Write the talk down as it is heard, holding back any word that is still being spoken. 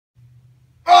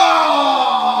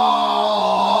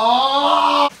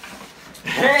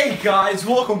Hey guys,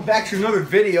 welcome back to another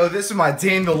video. This is my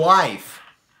day in the life.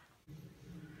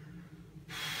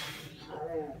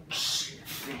 Oh shit,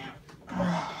 man.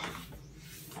 Oh,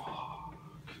 fuck.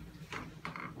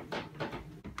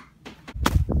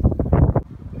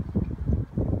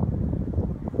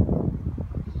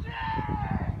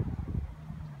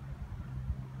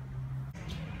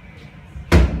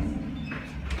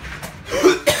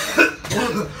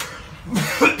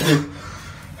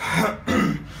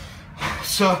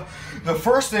 So, the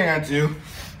first thing I do,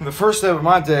 the first step of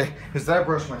my day, is that I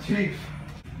brush my teeth.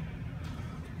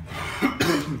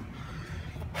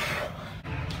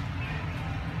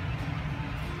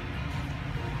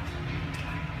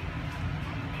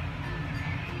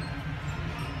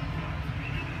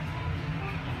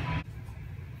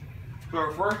 So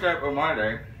the first step of my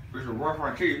day is to brush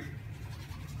my teeth.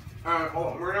 And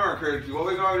remember, kids, you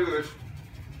always gotta do this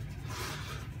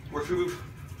for 2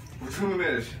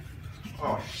 minutes.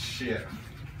 Oh shit.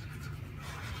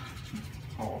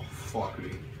 Oh fuck me.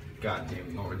 God damn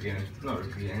it, not again. Not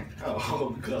again.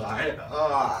 Oh god.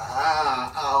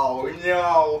 Oh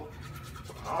no.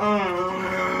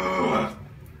 Oh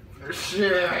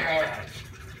shit.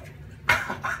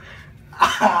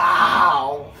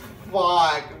 Ow.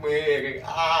 Fuck me.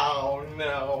 Oh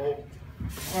no.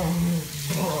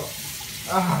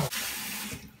 Oh.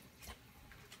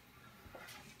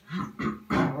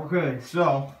 Okay,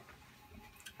 so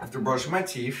after brushing my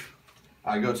teeth,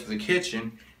 I go to the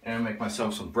kitchen and I make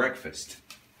myself some breakfast.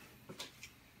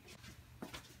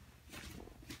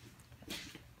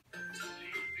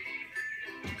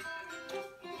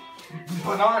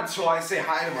 But not until I say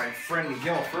hi to my friend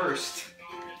Miguel first.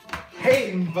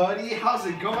 Hey buddy, how's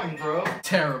it going, bro?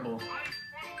 Terrible.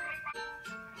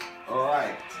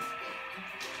 Alright.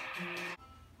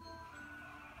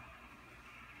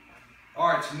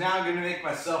 Alright, so now I'm gonna make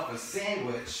myself a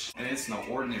sandwich. And it's no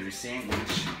ordinary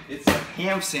sandwich. It's a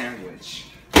ham sandwich.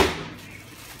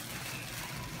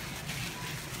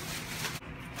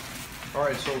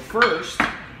 Alright, so first,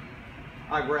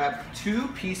 I grab 2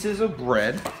 pieces of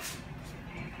bread.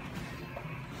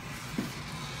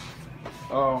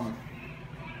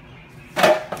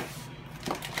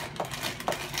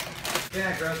 Then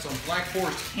I grab some Black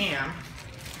Forest ham.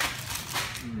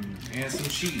 And some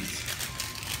cheese.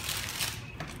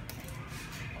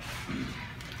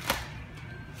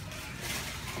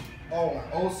 Oh,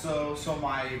 also, so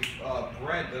my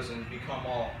bread doesn't become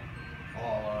all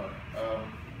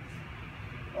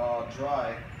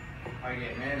dry, I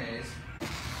get mayonnaise.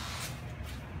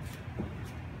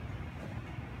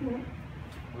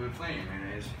 With plenty of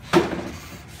mayonnaise.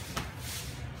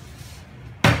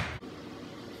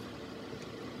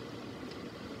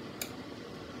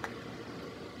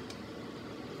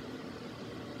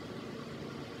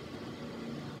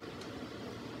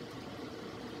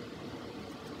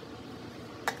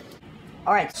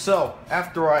 Alright, so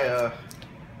after I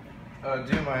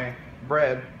do my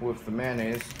bread with the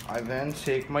mayonnaise, I then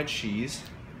take my cheese.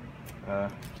 I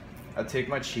take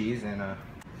my cheese and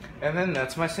then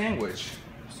that's my sandwich.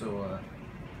 So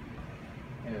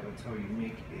yeah, that's how you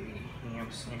make a ham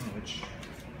sandwich.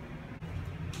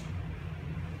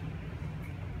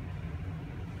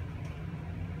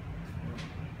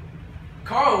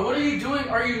 Carl, what are you doing?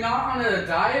 Are you not on a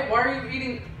diet? Why are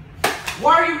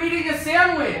you eating a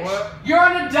sandwich? What? You're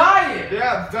on a diet.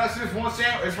 Yeah, that's just one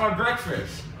sandwich. It's my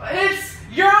breakfast.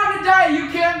 You're on a diet. You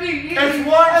can't be eating. It's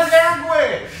one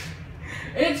sandwich.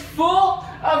 It's full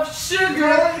of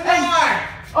sugar. No,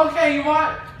 Okay, you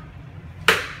want?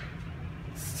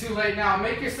 It's too late now.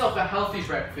 Make yourself a healthy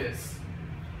breakfast.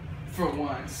 For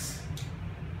once.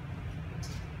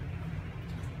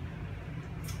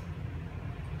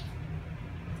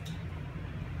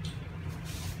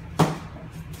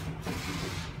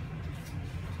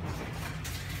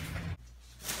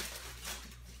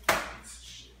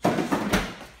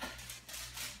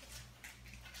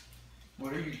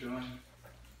 What are you doing?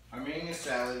 I'm making a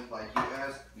salad like you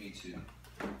asked me to.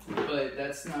 But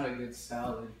that's not a good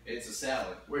salad. It's a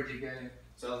salad. Where'd you get it?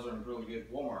 Salads are really good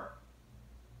at Walmart.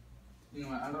 You know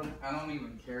what? I don't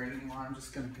even care anymore. I'm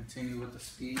just gonna continue with the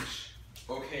speech.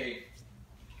 Okay.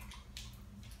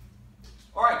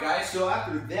 All right, guys. So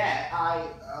after that,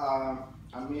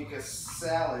 I make a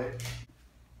salad.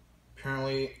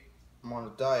 Apparently, I'm on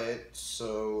a diet,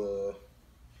 so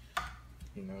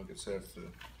you know, I guess I have to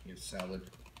eat salad.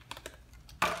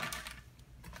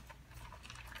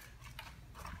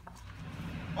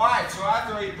 Alright, so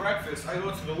after I eat breakfast, I go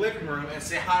to the living room and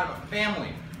say hi to my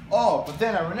family. Oh, but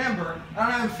then I remember, I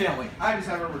don't have a family. I just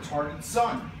have a retarded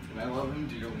son, and I love him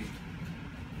dearly.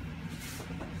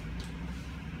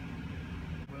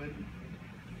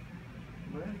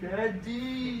 What?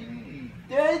 Daddy.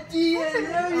 Daddy, I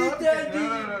love you, Daddy.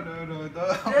 No.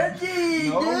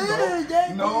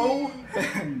 Daddy, No.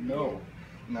 No.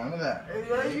 None of that. I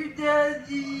love you,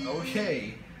 Daddy.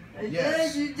 Okay. I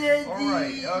Yes. love you, Daddy.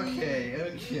 Alright,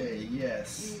 okay,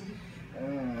 yes.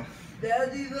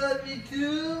 Daddy love me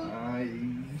too?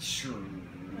 Sure.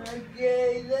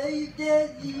 Okay, love you,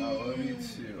 Daddy. I love you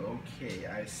too. Okay,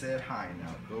 I said hi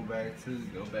now. Go back to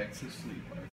sleep.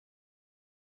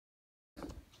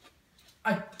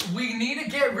 We need to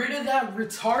get rid of that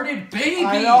retarded baby.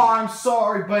 I know, I'm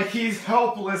sorry, but he's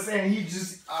helpless and he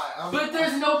just... But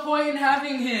there's no point in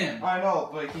having him. I know,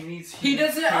 but he needs... He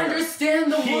doesn't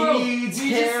understand the world. He needs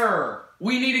care.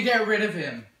 We need to get rid of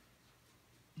him.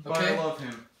 But Okay? I love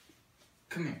him.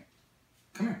 Come here.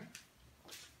 Come here.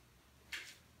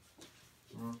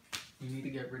 We need to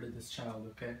get rid of this child,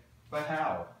 okay? But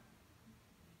how?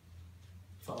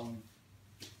 Follow me.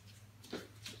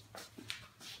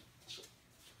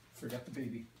 Forgot the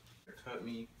baby. Cut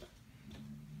me.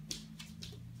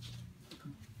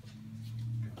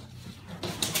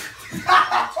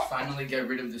 To finally get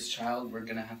rid of this child, we're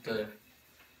gonna have to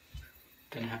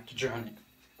drown it.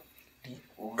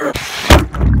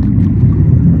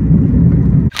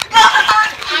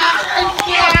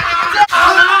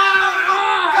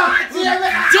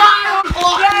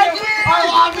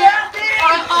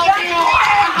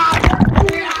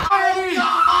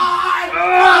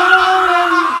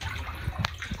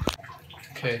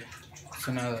 Okay,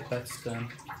 so now that that's done,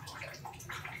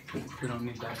 we don't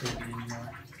need that baby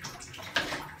anymore.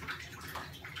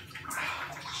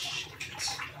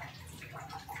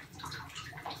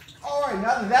 Alright,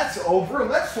 now that that's over,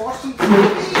 let's watch some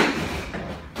TV!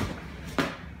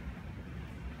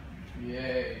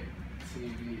 Yay,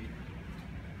 TV.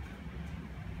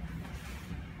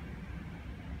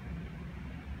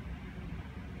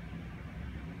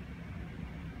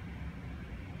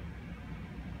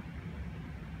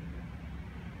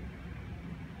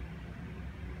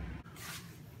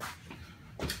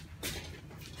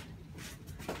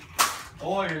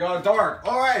 Oh, you got dark.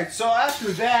 Alright, so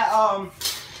after that,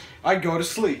 I go to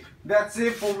sleep. That's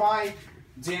it for my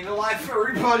day in the life,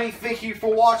 everybody. Thank you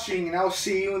for watching, and I'll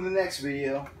see you in the next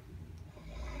video.